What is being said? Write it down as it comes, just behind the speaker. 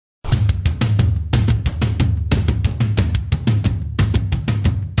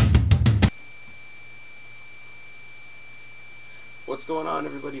what's going on,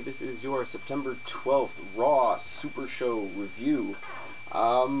 everybody? This is your September 12th Raw Super Show review.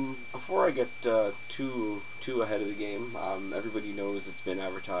 Before I get too ahead of the game, everybody knows it's been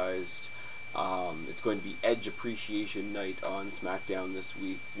advertised. It's going to be Edge Appreciation Night on SmackDown this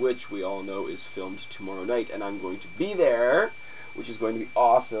week, which we all know is filmed tomorrow night, and I'm going to be there, which is going to be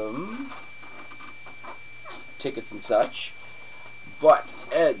awesome. Tickets and such. But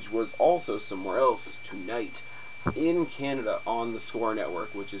Edge was also somewhere else tonight in Canada on the Score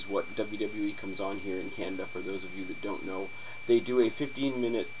Network, which is what WWE comes on here in Canada. For those of you that don't know, they do a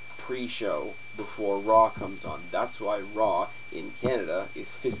 15-minute pre-show before Raw comes on. That's why Raw in Canada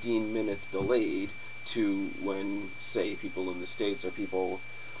is 15 minutes delayed to when, say, people in the States or people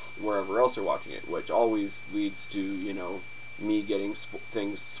wherever else are watching it, which always leads to, you know, me getting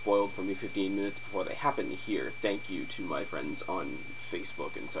things spoiled for me 15 minutes before they happen here. Thank you to my friends on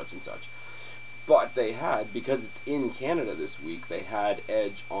Facebook and such and such. But they had, because it's in Canada this week, they had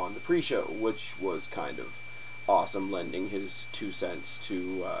Edge on the pre-show, which was kind of awesome, lending his 2 cents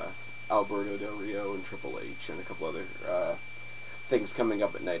to Alberto Del Rio and Triple H and a couple other things coming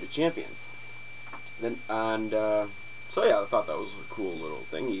up at Night of Champions. So yeah, I thought that was a cool little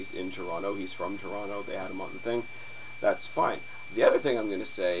thing. He's in Toronto, he's from Toronto, they had him on the thing. That's fine. The other thing I'm going to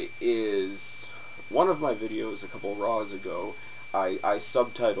say is, one of my videos a couple Raws ago, I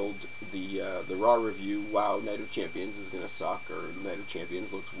subtitled the Raw review, "Wow, Night of Champions is going to suck," or "Night of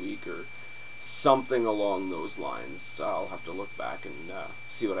Champions looks weak," or something along those lines. I'll have to look back and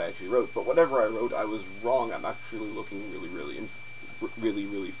see what I actually wrote. But whatever I wrote, I was wrong. I'm actually looking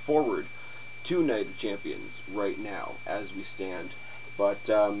really forward to Night of Champions right now as we stand. But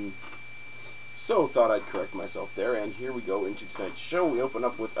so thought I'd correct myself there, and here we go into tonight's show. We open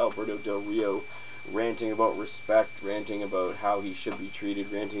up with Alberto Del Rio ranting about respect, ranting about how he should be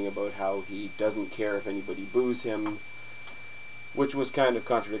treated, ranting about how he doesn't care if anybody boos him, which was kind of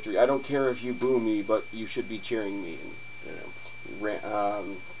contradictory. I don't care if you boo me, but you should be cheering me.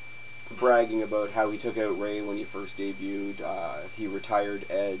 And, bragging about how he took out Ray when he first debuted. He retired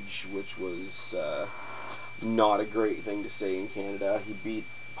Edge, which was not a great thing to say in Canada. He beat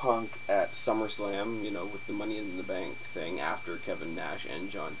Punk at SummerSlam, you know, with the Money in the Bank thing, after Kevin Nash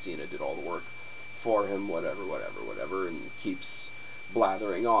and John Cena did all the work for him, whatever, and keeps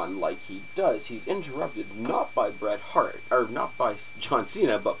blathering on like he does. He's interrupted not by Bret Hart, or not by John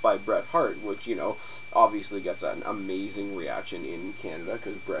Cena, but by Bret Hart, which, you know, obviously gets an amazing reaction in Canada,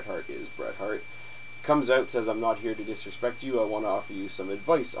 because Bret Hart is Bret Hart. Comes out, says, "I'm not here to disrespect you, I want to offer you some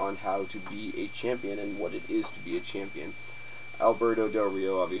advice on how to be a champion and what it is to be a champion." Alberto Del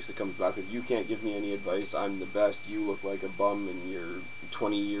Rio obviously comes back with, "You can't give me any advice, I'm the best, you look like a bum in your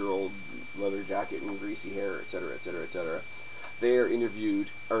 20-year-old leather jacket and greasy hair, etc., etc., etc." They are interviewed,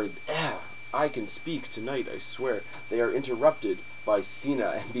 I can speak tonight, I swear. They are interrupted by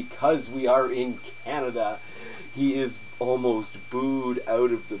Cena, and because we are in Canada, he is almost booed out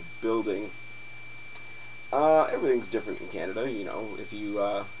of the building. Everything's different in Canada, you know. If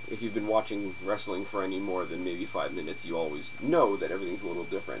you've been watching wrestling for any more than maybe 5 minutes, you always know that everything's a little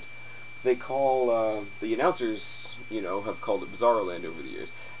different. They call, the announcers, you know, have called it Bizarro Land over the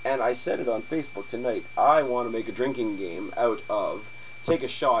years. And I said it on Facebook tonight, I want to make a drinking game out of take a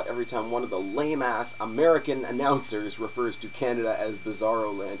shot every time one of the lame-ass American announcers refers to Canada as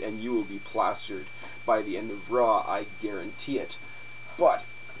Bizarro Land, and you will be plastered by the end of Raw, I guarantee it. But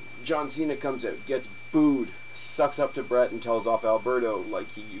John Cena comes out, gets booed, sucks up to Bret, and tells off Alberto like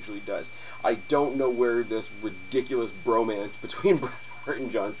he usually does. I don't know where this ridiculous bromance between Bret Hart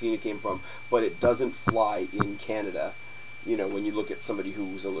and John Cena came from, but it doesn't fly in Canada. You know, when you look at somebody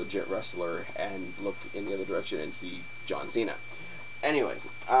who's a legit wrestler and look in the other direction and see John Cena. Anyways,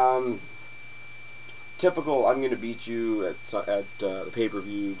 typical, I'm going to beat you at the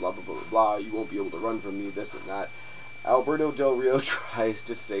pay-per-view, blah, blah, blah, blah, blah, you won't be able to run from me, this and that. Alberto Del Rio tries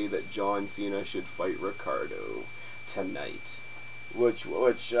to say that John Cena should fight Ricardo tonight, which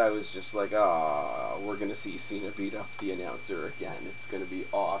I was just like, we're going to see Cena beat up the announcer again. It's going to be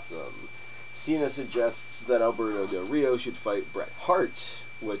awesome. Cena suggests that Alberto Del Rio should fight Bret Hart,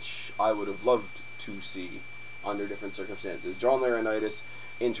 which I would have loved to see under different circumstances. John Laurinaitis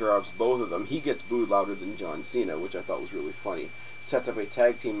interrupts both of them. He gets booed louder than John Cena, which I thought was really funny. Sets up a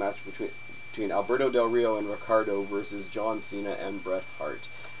tag team match between Alberto Del Rio and Ricardo versus John Cena and Bret Hart.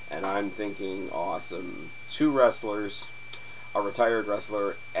 And I'm thinking, awesome. 2 wrestlers, a retired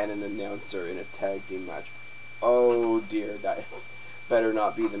wrestler, and an announcer in a tag team match. Oh dear, that better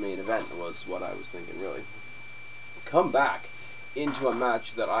not be the main event, was what I was thinking, really. Come back into a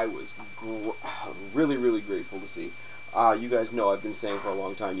match that I was really grateful to see. You guys know I've been saying for a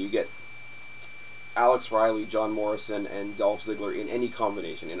long time, you get Alex Riley, John Morrison, and Dolph Ziggler in any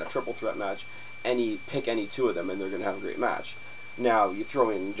combination, in a triple threat match, pick any two of them, and they're going to have a great match. Now, you throw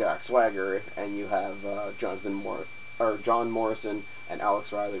in Jack Swagger, and you have John Morrison and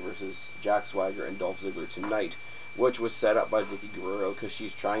Alex Riley versus Jack Swagger and Dolph Ziggler tonight, which was set up by Vickie Guerrero because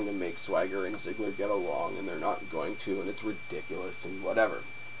she's trying to make Swagger and Ziggler get along, and they're not going to, and it's ridiculous and whatever.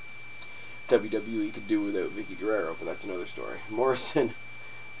 WWE could do without Vickie Guerrero, but that's another story. Morrison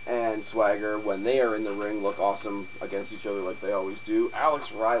and Swagger, when they are in the ring, look awesome against each other like they always do.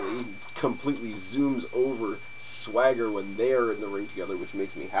 Alex Riley completely zooms over Swagger when they are in the ring together, which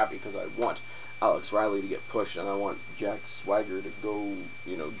makes me happy because I want Alex Riley to get pushed, and I want Jack Swagger to go,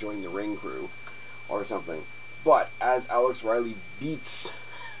 join the ring crew or something. But as Alex Riley beats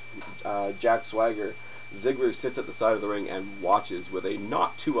Jack Swagger, Ziggler sits at the side of the ring and watches with a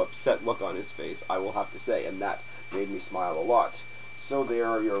not too upset look on his face, I will have to say, and that made me smile a lot. So they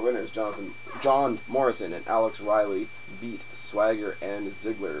are your winners. John Morrison and Alex Riley beat Swagger and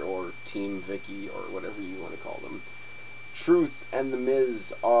Ziggler, or Team Vickie, or whatever you want to call them. Truth and The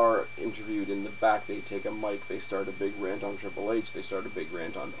Miz are interviewed in the back. They take a mic, they start a big rant on Triple H, they start a big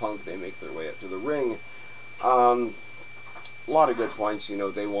rant on Punk, they make their way up to the ring. A lot of good points.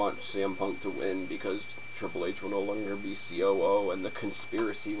 They want CM Punk to win because Triple H will no longer be COO and the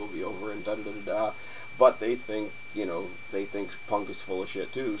conspiracy will be over and da-da-da-da-da. But they think, Punk is full of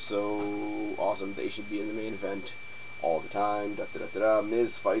shit too, so awesome, they should be in the main event all the time, da-da-da-da-da.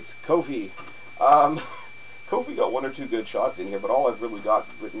 Miz fights Kofi. Kofi got one or two good shots in here, but all I've really got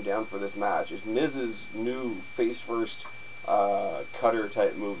written down for this match is Miz's new face-first cutter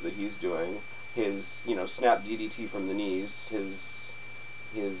type move that he's doing. His, snap DDT from the knees,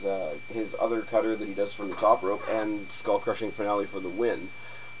 his other cutter that he does from the top rope, and skull-crushing finale for the win.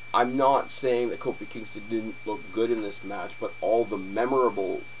 I'm not saying that Kofi Kingston didn't look good in this match, but all the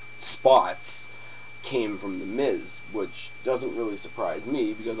memorable spots came from The Miz, which doesn't really surprise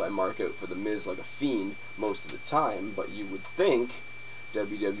me because I mark out for The Miz like a fiend most of the time, but you would think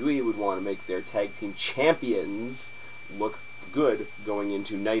WWE would want to make their tag team champions look good going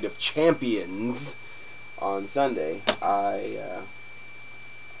into Night of Champions on Sunday. I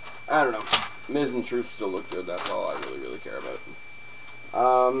don't know. Miz and Truth still look good. That's all I really care about.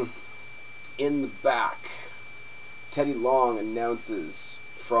 In the back, Teddy Long announces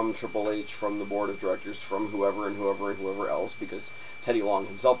from Triple H, from the board of directors, from whoever else, because Teddy Long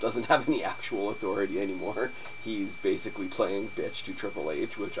himself doesn't have any actual authority anymore. He's basically playing bitch to Triple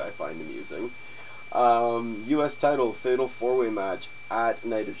H, which I find amusing. U.S. title fatal four-way match at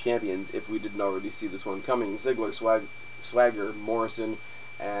Night of Champions, if we didn't already see this one coming. Ziggler, Swagger, Morrison,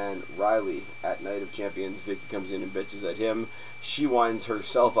 and Riley at Night of Champions. Vickie comes in and bitches at him. She winds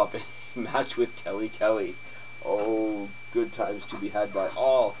herself up in a match with Kelly. Oh, good times to be had by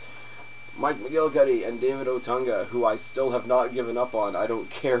all. Mike MacGillicutty and David Otunga, who I still have not given up on. I don't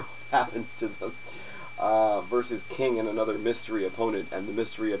care what happens to them. Versus King and another mystery opponent, and the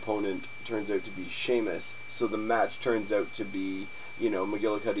mystery opponent turns out to be Sheamus. So the match turns out to be,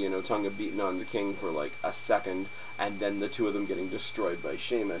 MacGillicutty and Otunga beating on the King for like a second, and then the two of them getting destroyed by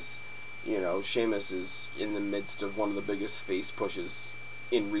Sheamus. Sheamus is in the midst of one of the biggest face pushes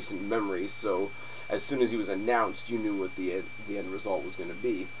in recent memory, so as soon as he was announced, you knew what the end result was going to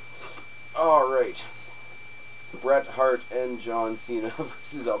be. Alright. Bret Hart and John Cena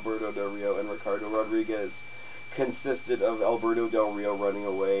versus Alberto Del Rio and Ricardo Rodriguez consisted of Alberto Del Rio running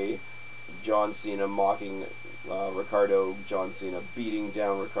away, John Cena mocking Ricardo, John Cena beating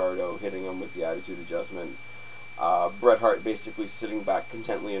down Ricardo, hitting him with the attitude adjustment. Bret Hart basically sitting back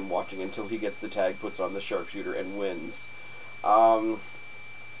contently and watching until he gets the tag, puts on the sharpshooter, and wins.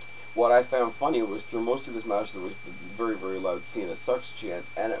 What I found funny was through most of this match there was the very, very loud Cena sucks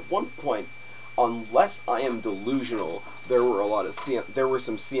chants, and at one point, unless I am delusional, there were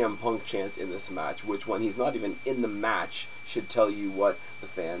some CM Punk chants in this match, which when he's not even in the match should tell you what the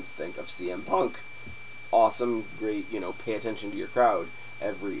fans think of CM Punk. Awesome, great, pay attention to your crowd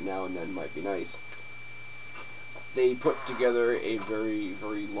every now and then might be nice. They put together a very,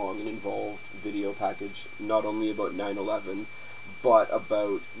 very long and involved video package, not only about 9/11, but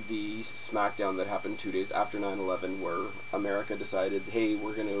about the SmackDown that happened 2 days after 9/11, where America decided, hey,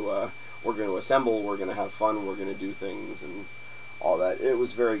 we're going to assemble, we're going to have fun, we're going to do things, and all that. It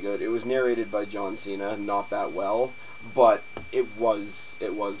was very good. It was narrated by John Cena, not that well, but it was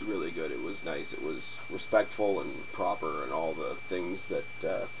really good. It was nice. It was respectful and proper and all the things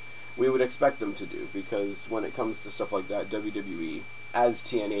that we would expect them to do, because when it comes to stuff like that, WWE, as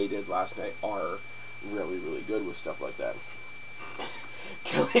TNA did last night, are really, really good with stuff like that.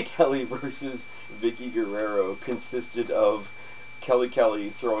 Kelly versus Vickie Guerrero consisted of Kelly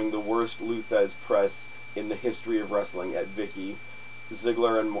throwing the worst Luthez press in the history of wrestling at Vickie.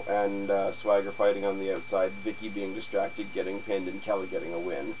 Ziggler and Swagger fighting on the outside. Vickie being distracted, getting pinned, and Kelly getting a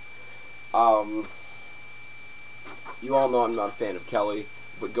win. You all know I'm not a fan of Kelly,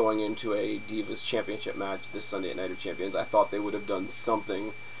 but going into a Divas Championship match this Sunday at Night of Champions, I thought they would have done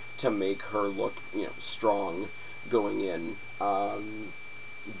something to make her look, strong going in.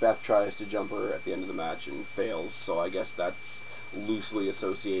 Beth tries to jump her at the end of the match and fails, so I guess that's loosely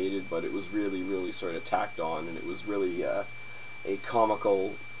associated, but it was really, really sort of tacked on, and it was really a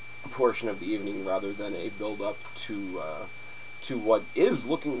comical portion of the evening rather than a build-up to what is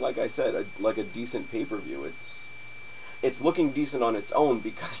looking, like I said, like a decent pay-per-view. It's looking decent on its own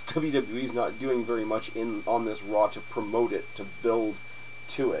because WWE's not doing very much on this Raw to promote it, to build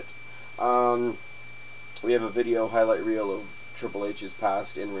to it. We have a video highlight reel of Triple H's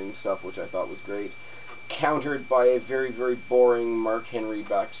past in-ring stuff, which I thought was great, countered by a very, very boring Mark Henry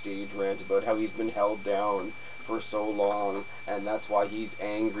backstage rant about how he's been held down for so long, and that's why he's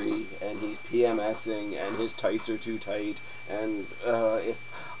angry, and he's PMSing, and his tights are too tight, and if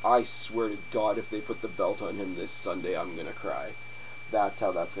I swear to God, if they put the belt on him this Sunday, I'm gonna cry. That's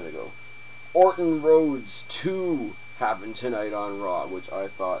how that's gonna go. Orton Rhodes 2 happened tonight on Raw, which I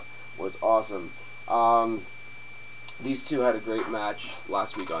thought was awesome. These two had a great match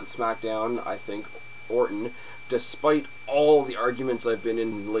last week on SmackDown. I think Orton, despite all the arguments I've been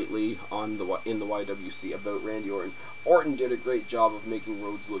in lately in the YWC about Randy Orton did a great job of making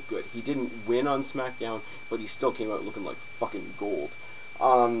Rhodes look good. He didn't win on SmackDown, but he still came out looking like fucking gold.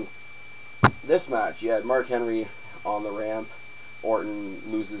 This match, you had Mark Henry on the ramp. Orton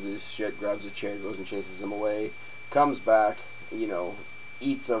loses his shit, grabs a chair, goes and chases him away, comes back,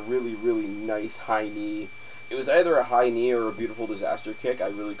 eats a really, really nice high knee. It was either a high knee or a beautiful disaster kick. I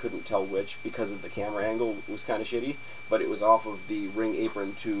really couldn't tell which because of the camera angle. It was kind of shitty, but it was off of the ring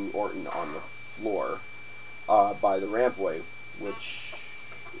apron to Orton on the floor by the rampway, which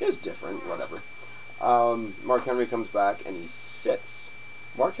is different, whatever. Mark Henry comes back and he sits.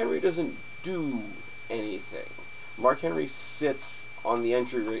 Mark Henry doesn't do anything. Mark Henry sits on the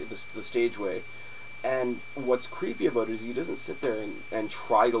entryway, the stageway, and what's creepy about it is he doesn't sit there and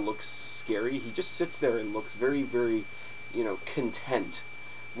try to look scary. He just sits there and looks very, very, content,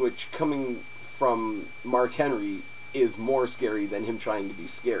 which coming from Mark Henry is more scary than him trying to be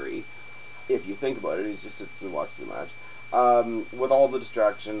scary. If you think about it, he just sits and watches the match. With all the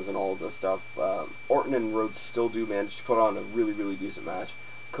distractions and all of this stuff, Orton and Rhodes still do manage to put on a really, really decent match.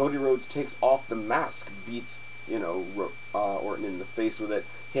 Cody Rhodes takes off the mask, beats, Orton in the face with it,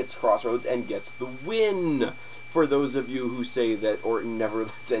 hits Crossroads, and gets the win! For those of you who say that Orton never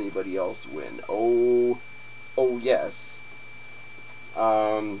lets anybody else win. Oh yes.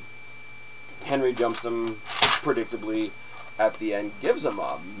 Henry jumps him predictably at the end, gives him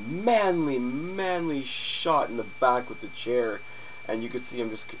a manly shot in the back with the chair, and you could see him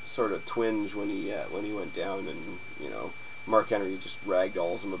just sort of twinge when he went down, and Mark Henry just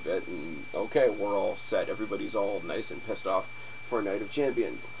ragdolls him a bit, and okay, we're all set. Everybody's all nice and pissed off for Night of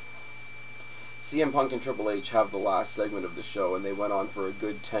Champions. CM Punk and Triple H have the last segment of the show, and they went on for a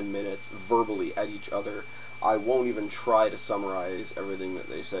good 10 minutes verbally at each other. I won't even try to summarize everything that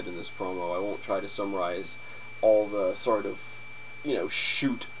they said in this promo. I won't try to summarize all the sort of,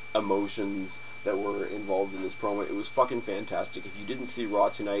 shoot emotions that were involved in this promo. It was fucking fantastic. If you didn't see Raw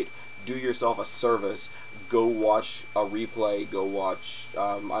tonight, do yourself a service. Go watch a replay. Go watch,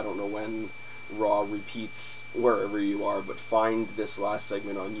 I don't know when Raw repeats wherever you are, but find this last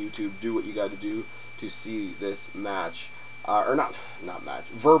segment on YouTube. Do what you got to do to see this match. Or not match,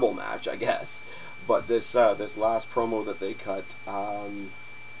 verbal match, I guess. But this last promo that they cut,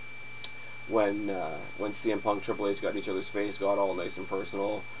 when CM Punk Triple H got in each other's face, got all nice and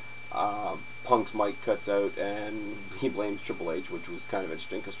personal. Punk's mic cuts out and he blames Triple H, which was kind of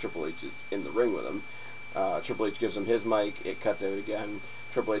interesting because Triple H is in the ring with him. Triple H gives him his mic, it cuts out again.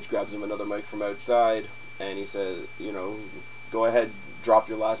 Triple H grabs him another mic from outside and he says, go ahead, drop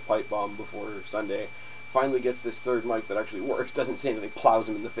your last pipe bomb before Sunday. Finally gets this third mic that actually works, doesn't say anything, plows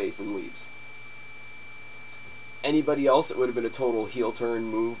him in the face and leaves. Anybody else, it would have been a total heel turn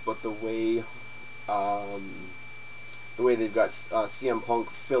move, but the way they've got CM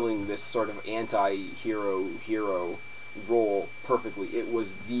Punk filling this sort of anti-hero role perfectly, it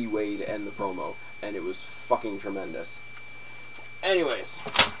was the way to end the promo, and it was fucking tremendous. Anyways,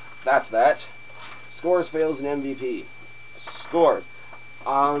 that's that. Scores, fails, and MVP. Scored.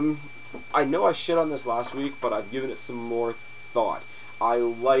 I know I shit on this last week, but I've given it some more thought. I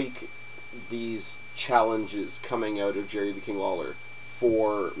like these challenges coming out of Jerry the King Lawler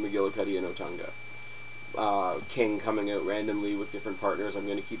for MacGillicutty and Otunga. King coming out randomly with different partners. I'm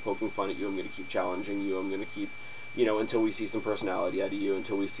going to keep poking fun at you. I'm going to keep challenging you. I'm going to keep, you know, until we see some personality out of you,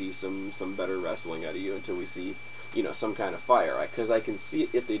 until we see some better wrestling out of you, until we see, you know, some kind of fire. Because I can see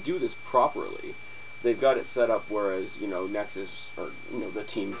if they do this properly, they've got it set up whereas, you know, Nexus, or, you know, the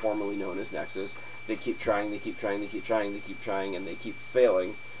team formerly known as Nexus, they keep trying, they keep trying, they keep trying, they keep trying, and they keep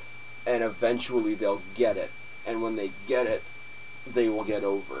failing, and eventually they'll get it. And when they get it, they will get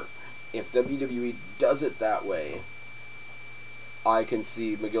over. If WWE does it that way, I can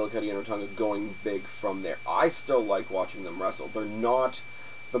see MacGillicutty and Otunga going big from there. I still like watching them wrestle. They're not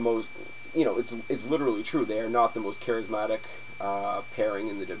the most, you know, it's literally true. They are not the most charismatic pairing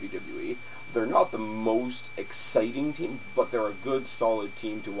in the WWE. They're not the most exciting team, but they're a good, solid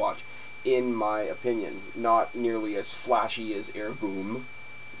team to watch, in my opinion. Not nearly as flashy as Air Boom,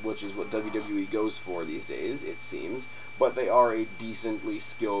 which is what WWE goes for these days, it seems, but they are a decently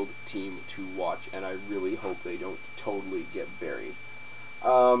skilled team to watch, and I really hope they don't totally get buried.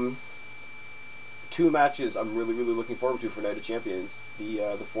 2 matches I'm really looking forward to for Night of Champions. The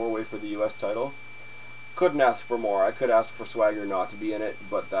 4-way for the US title. Couldn't ask for more. I could ask for Swagger not to be in it,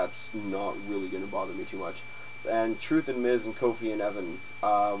 but that's not really going to bother me too much. And Truth and Miz and Kofi and Evan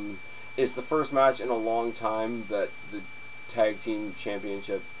is the first match in a long time that the Tag Team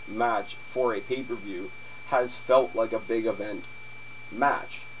Championship match for a pay-per-view has felt like a big event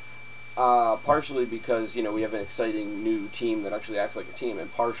match. Partially because, you know, we have an exciting new team that actually acts like a team,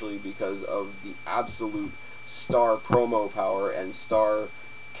 and partially because of the absolute star promo power and star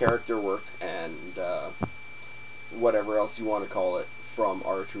character work and whatever else you want to call it from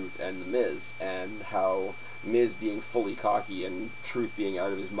R-Truth and The Miz, and how Miz being fully cocky and Truth being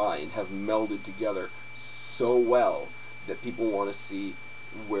out of his mind have melded together so well that people want to see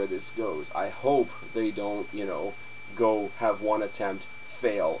where this goes. I hope they don't, you know, go have one attempt,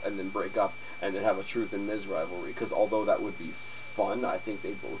 fail, and then break up, and then have a Truth and Miz rivalry, because although that would be fun, I think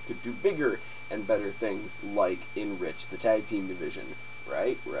they both could do bigger and better things, like enrich the tag team division.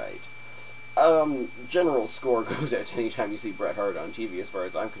 Right? General score goes out anytime you see Bret Hart on TV, as far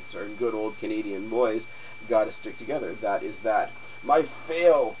as I'm concerned. Good old Canadian boys gotta stick together. That is that. My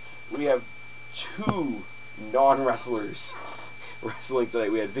fail, we have 2 non-wrestlers wrestling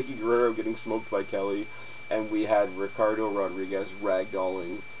tonight. We had Vickie Guerrero getting smoked by Kelly, and we had Ricardo Rodriguez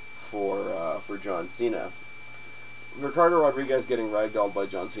ragdolling for John Cena. Ricardo Rodriguez getting ragdolled by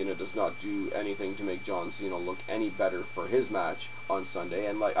John Cena does not do anything to make John Cena look any better for his match on Sunday,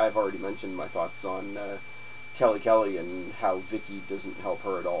 and like I've already mentioned my thoughts on Kelly and how Vickie doesn't help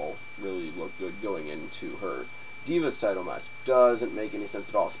her at all really look good going into her Divas title match. Doesn't make any sense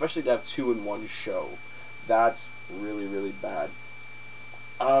at all, especially to have 2 in one show. That's really bad.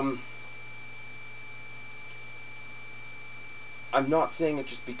 I'm not saying it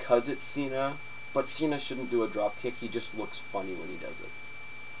just because it's Cena, but Cena shouldn't do a drop kick. He just looks funny when he does it.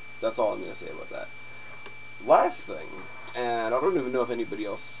 That's all I'm going to say about that. Last thing, and I don't even know if anybody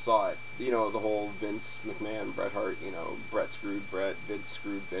else saw it, you know, the whole Vince McMahon, Bret Hart, you know, Bret Screwed Bret, Vince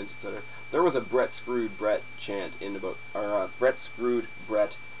Screwed Vince, etc. There was a Bret Screwed Bret chant in about, or Bret Screwed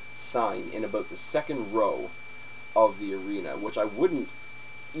Bret sign in about the second row of the arena, which I wouldn't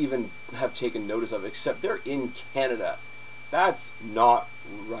even have taken notice of, except they're in Canada. That's not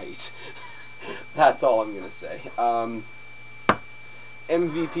right. That's all I'm going to say.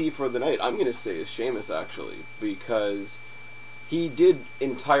 MVP for the night, I'm going to say, is Sheamus, actually, because he did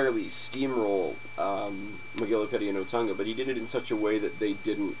entirely steamroll MacGillicutty and Otunga, but he did it in such a way that they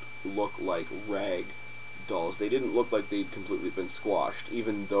didn't look like rag dolls. They didn't look like they'd completely been squashed,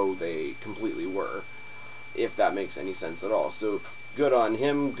 even though they completely were, if that makes any sense at all. So good on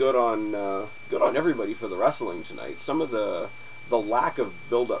him, good on everybody for the wrestling tonight. Some of the lack of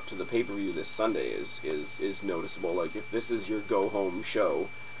build-up to the pay-per-view this Sunday is noticeable. Like, if this is your go-home show,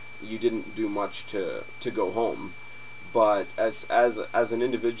 you didn't do much to go home. But as an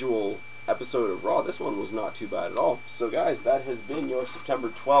individual episode of Raw, this one was not too bad at all. So guys, that has been your September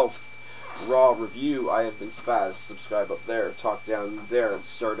 12th Raw review. I have been Spaz. Subscribe up there, talk down there, and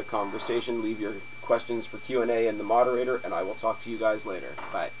start a conversation. Leave your questions for Q&A and the moderator, and I will talk to you guys later.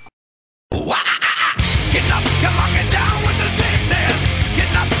 Bye.